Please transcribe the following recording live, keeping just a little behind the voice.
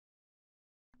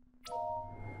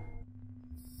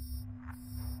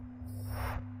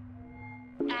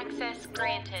Access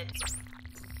granted.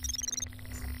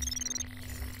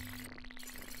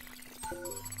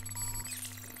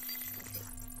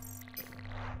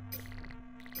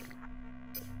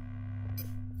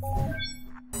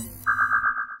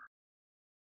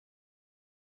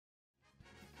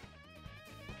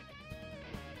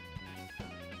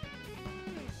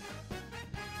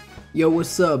 Yo,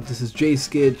 what's up? This is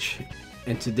Jayysketch,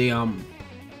 and today I'm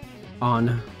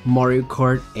on Mario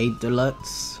Kart 8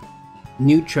 Deluxe.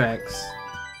 New tracks.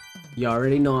 You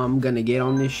already know I'm gonna get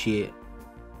on this shit.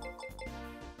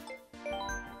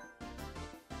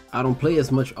 I don't play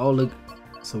as much. Oh look,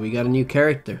 so we got a new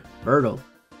character, BIRDO.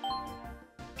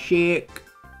 Chick.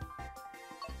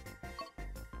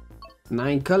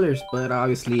 9 colors, but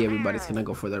obviously everybody's gonna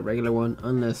go for the regular one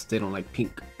unless they don't like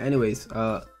pink. Anyways,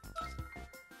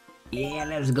 yeah,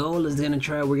 let's go. We're gonna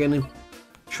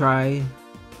try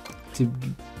to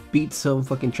beat some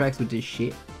fucking tracks with this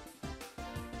shit.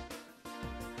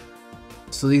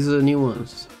 So these are the new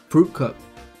ones: Fruit Cup,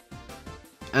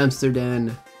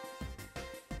 Amsterdam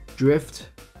Drift,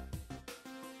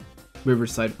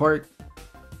 Riverside Park,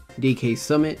 DK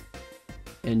Summit,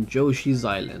 and Yoshi's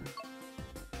Island.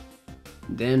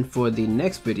 Then for the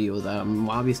next video that I'm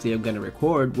gonna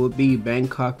record will be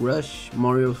Bangkok Rush,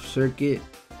 Mario Circuit,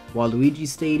 Waluigi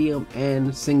Stadium,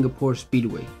 and Singapore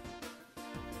Speedway.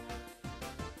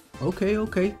 Okay.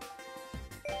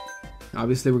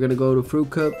 Obviously we're gonna go to Fruit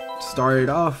Cup, start it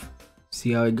off,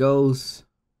 see how it goes.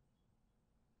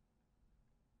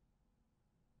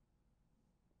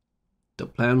 The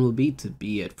plan will be to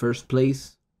be at first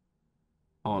place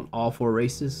on all 4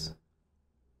 races.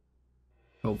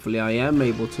 Hopefully I am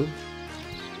able to.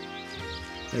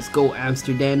 Let's go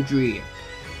Amsterdam Drift.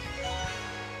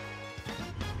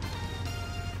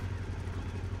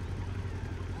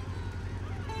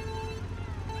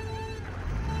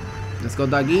 Let's go,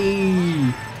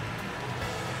 doggy!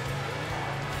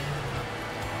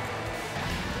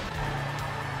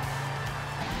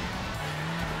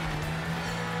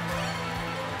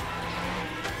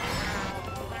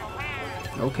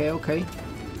 Okay.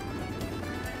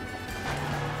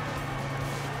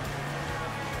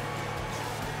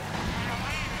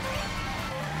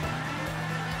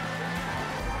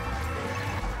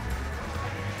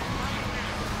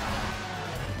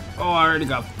 Oh, I already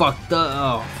got fucked up.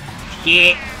 Oh.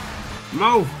 Shit!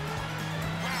 Move!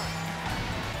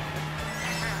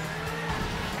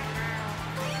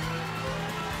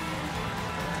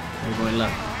 We're going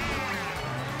left.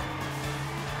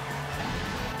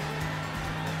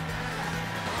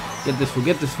 Get this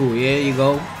fool. Yeah, you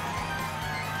go. Alright,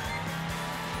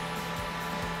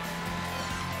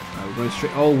 we're going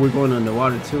straight. Oh, we're going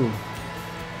underwater too.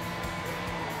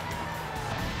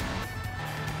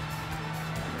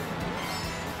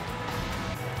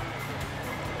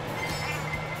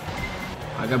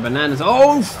 I got bananas.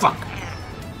 Oh fuck!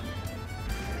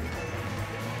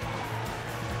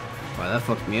 Wow, that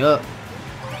fucked me up.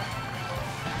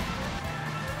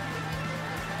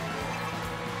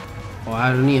 Oh,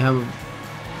 I don't even have.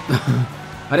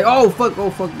 Oh fuck!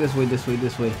 This way. To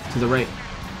the right.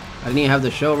 I didn't even have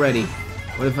the shell ready.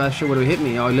 What if that shit would have hit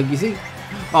me? Oh look, you see?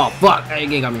 Oh fuck! That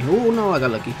again got me. Oh no, I got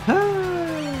lucky.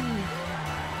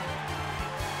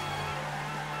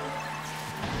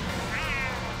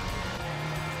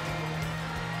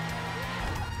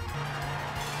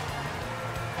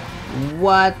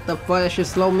 What the fuck? That should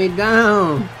slow me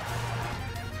down.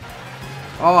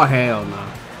 Oh hell no.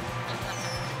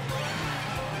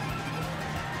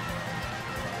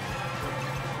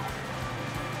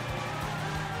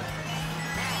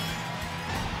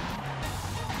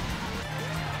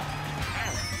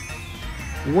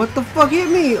 What the fuck hit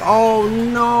me? Oh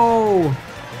no.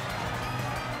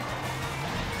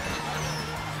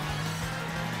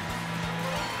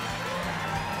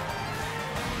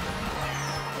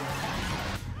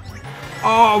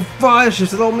 Oh fuck, that should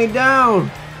slow me down.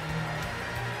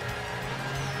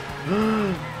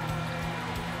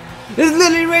 It's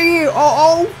literally right here.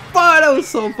 Oh fuck, that was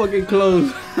so fucking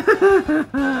close.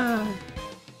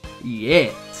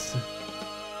 Yes.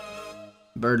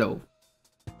 BIRDO.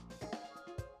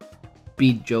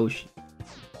 Beat Joshi.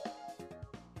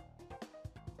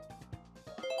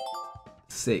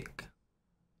 Sick.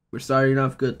 We're starting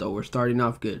off good though.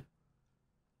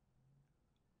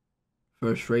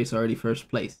 First race, already first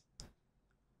place.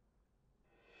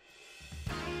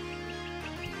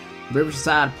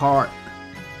 Riverside Park.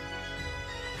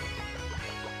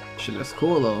 Shit, that's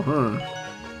cool though, huh?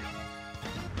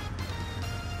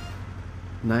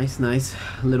 Nice. A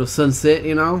little sunset,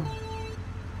 you know?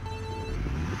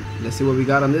 Let's see what we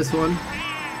got on this one.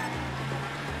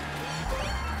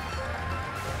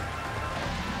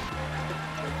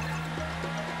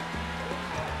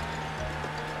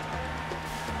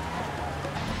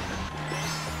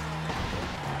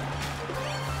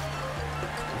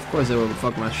 course they will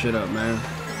fuck my shit up, man.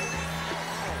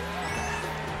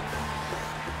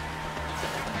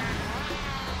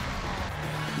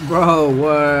 Bro,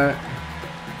 what?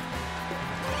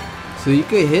 So you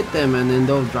could hit them and then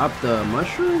they'll drop the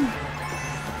mushroom?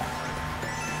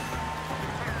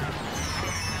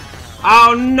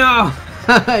 Oh no!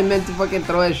 I meant to fucking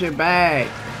throw that shit back.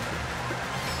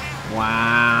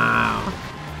 Wow.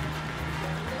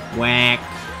 Whack.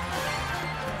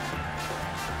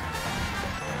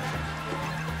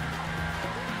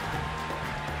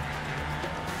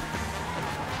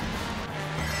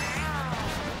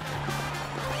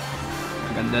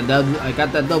 I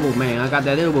got that double, man. I got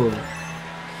that double.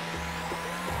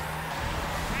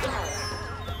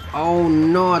 Oh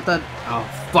no, I thought. Oh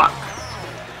fuck.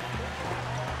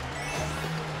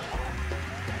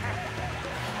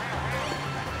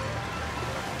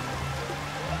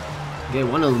 Get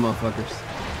one of those motherfuckers.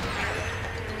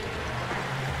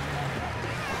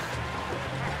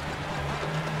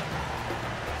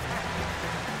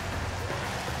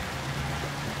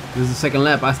 This is the second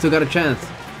lap. I still got a chance.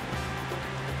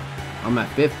 I'm at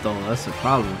 5th though. That's the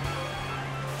problem.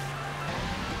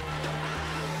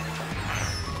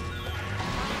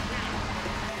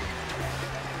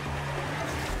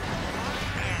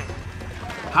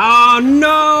 Oh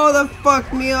no! That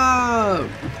fucked me up!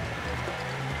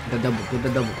 Get the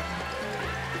double.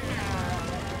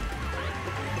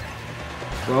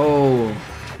 Bro.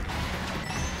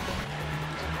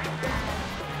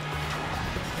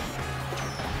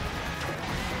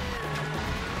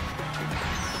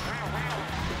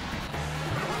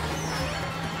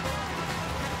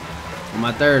 I'm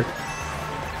at 3rd.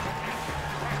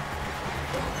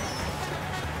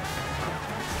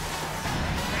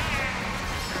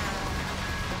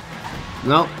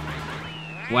 Nope.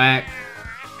 Whack.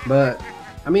 But,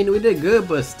 I mean, we did good,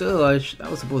 but still, that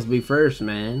was supposed to be 1st,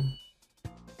 man.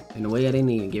 In a way, I didn't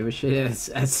even give a shit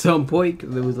at some point,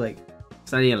 because it was like,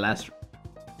 it's not even last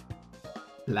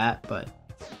lap, but.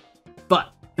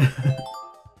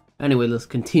 Anyway, let's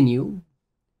continue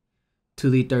to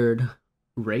the 3rd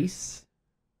race,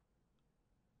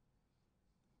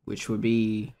 which would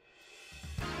be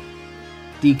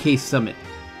DK Summit.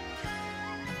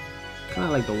 Kind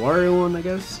of like the Wario one, I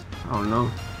guess. I don't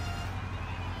know.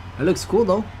 It looks cool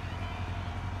though.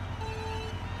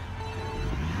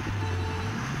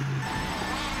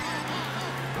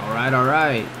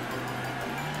 Alright.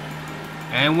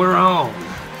 And we're on.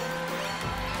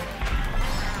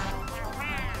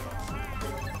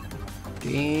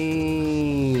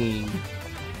 Dang.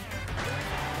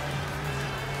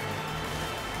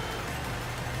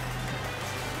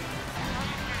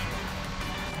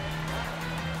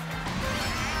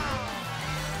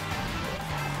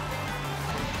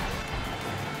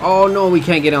 Oh no, we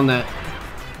can't get on that.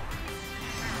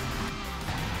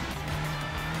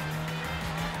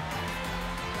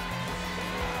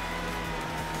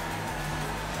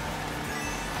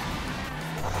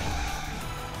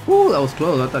 Ooh, that was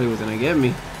close. I thought he was gonna get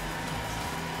me.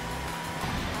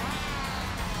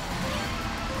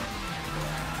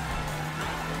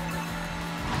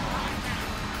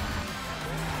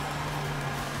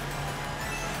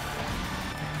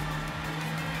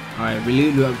 Alright,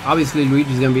 really, obviously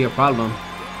Luigi's gonna be a problem.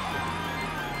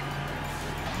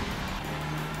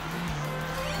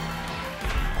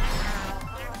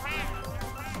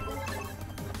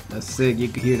 That's sick, you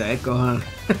can hear the echo, huh?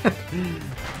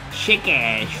 Sick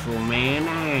ass fool, man.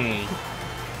 Hey.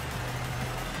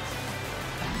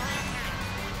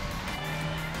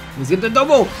 Let's get the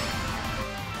double!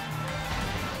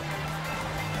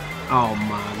 Oh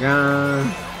my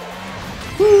god.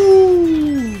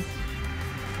 Woo!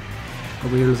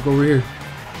 Over here, let's go over here.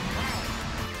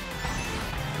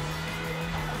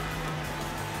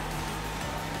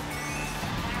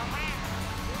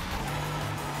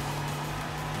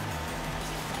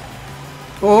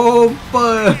 Oh,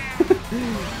 fuck!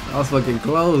 I was fucking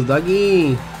close,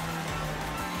 doggy.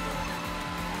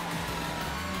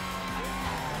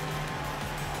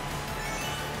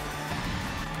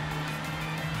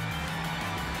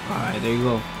 Alright, there you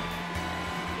go.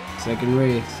 Second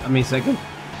race. I mean, second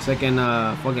fucking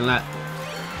lap.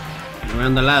 We're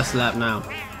on the last lap now.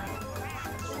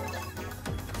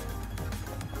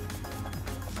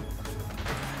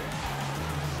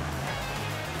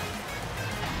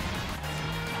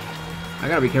 I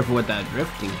gotta be careful with that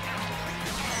drifting.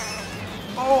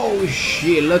 Oh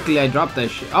shit, luckily I dropped that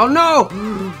shit. Oh no!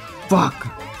 Fuck!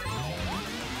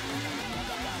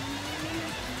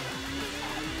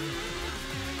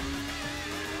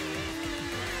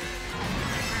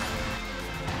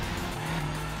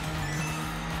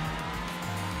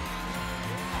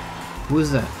 Who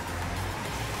is that?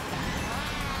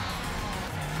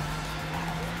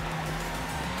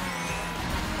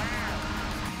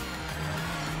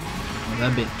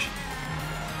 that bitch.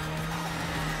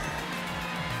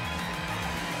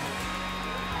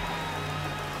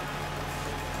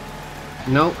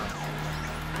 Nope.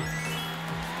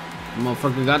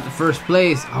 Motherfucker got the first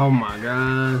place. Oh my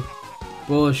god.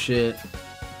 Bullshit.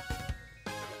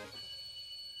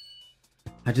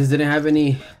 I just didn't have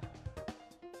any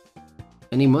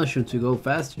mushroom to go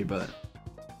faster, but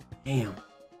damn.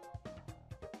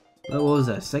 What was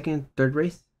that? Second, third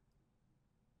race?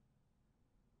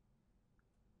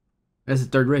 That's the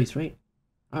third race, right?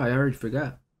 Oh, I already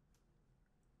forgot.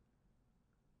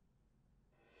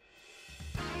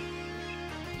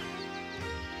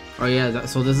 Oh yeah,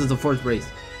 so this is the fourth race.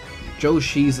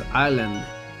 Yoshi's Island.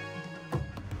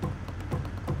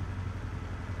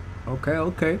 Okay,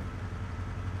 okay.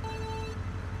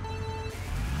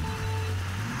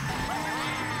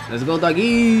 Let's go,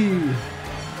 doggy!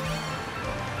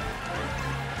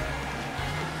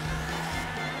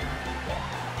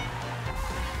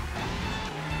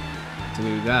 So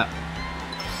what we got?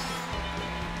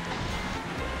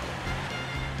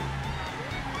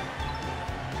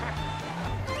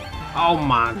 Oh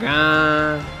my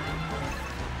god!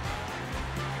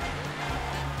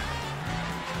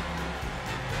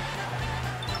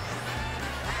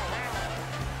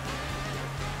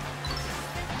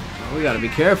 Oh, we gotta be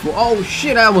careful. Oh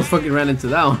shit! I almost fucking ran into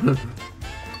that one.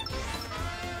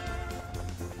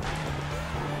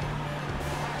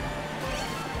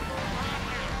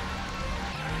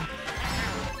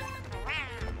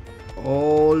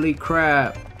 Holy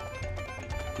crap!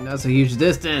 That's a huge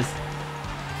distance.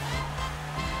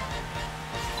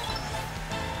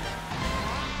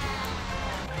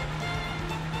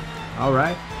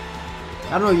 Alright.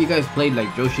 I don't know if you guys played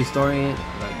like Yoshi's Story,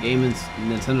 like game in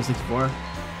Nintendo 64.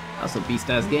 That's a beast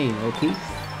ass game, okay?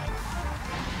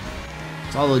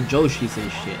 It's all the Yoshis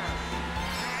and shit.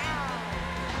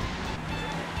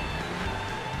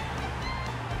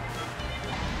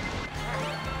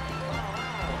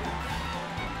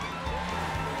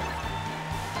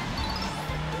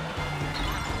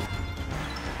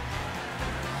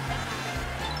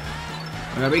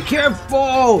 I gotta be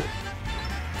careful!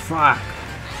 Fuck.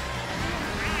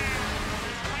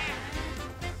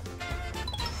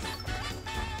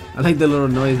 I like the little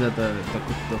noise that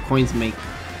the coins make.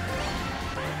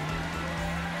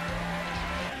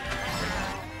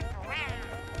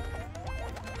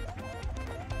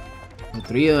 The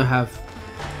three of them have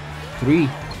three.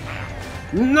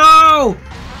 No!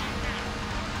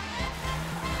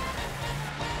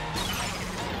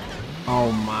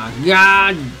 Oh my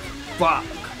god! Fuck.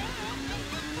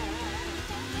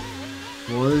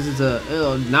 Well, this is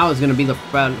now it's gonna be the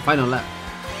final lap.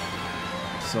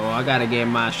 So I gotta get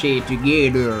my shit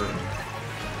together.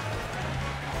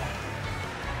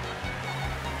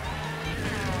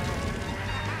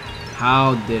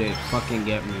 How did it fucking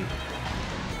get me?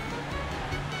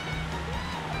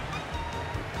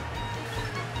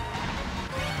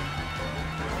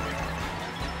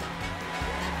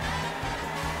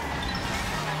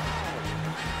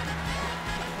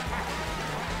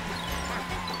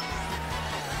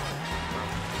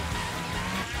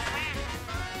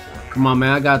 Come on,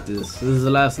 man, I got this. This is the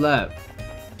last lap.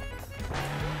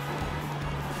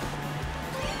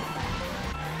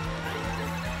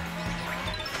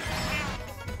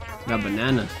 Got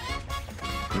bananas.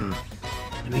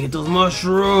 Let me get those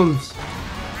mushrooms.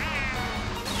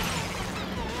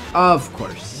 Of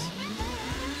course.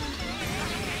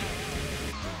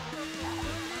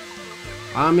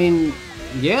 I mean,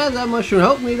 yeah, that mushroom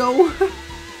helped me though.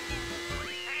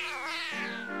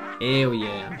 Hell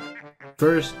yeah.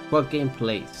 First fucking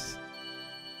place.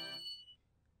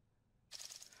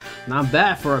 Not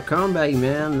bad for a comeback,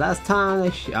 man. Last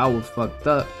time I was fucked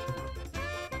up.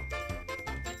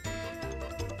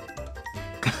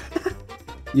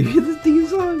 You hear this theme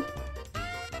song?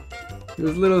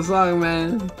 This little song,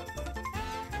 man.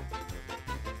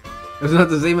 It's not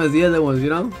the same as the other ones, you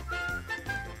know?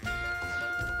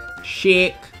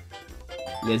 Shit.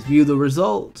 Let's view the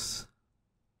results.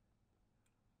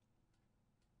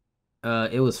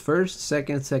 It was first,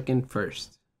 second,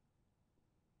 first.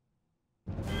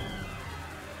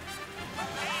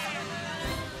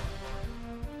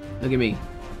 Look at me.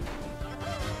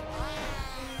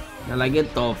 Now, like,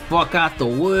 get the fuck out the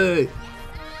way.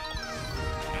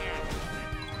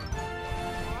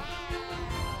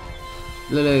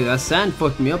 Look, that sand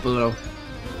fucked me up a little.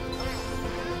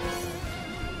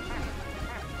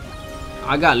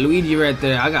 I got Luigi right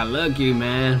there. I got lucky,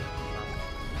 man.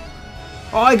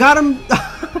 Oh, I got him!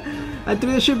 I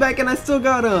threw the shit back and I still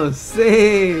got him.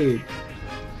 Sick.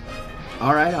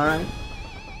 Alright, alright.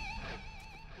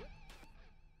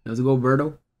 Let's go,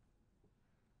 BIRDO.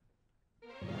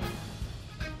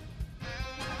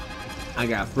 I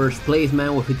got first place,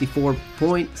 man, with 54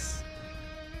 points.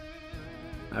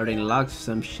 I already locked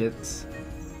some shits.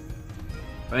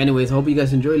 But anyways, hope you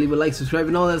guys enjoy. Leave a like, subscribe,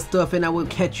 and all that stuff, and I will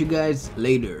catch you guys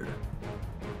later.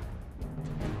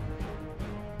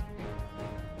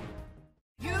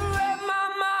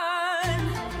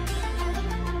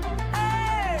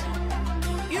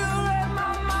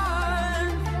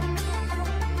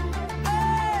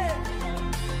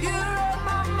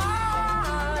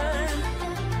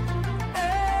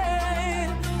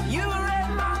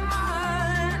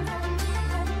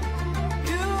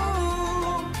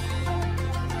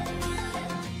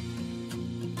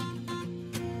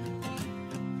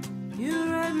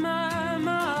 You read my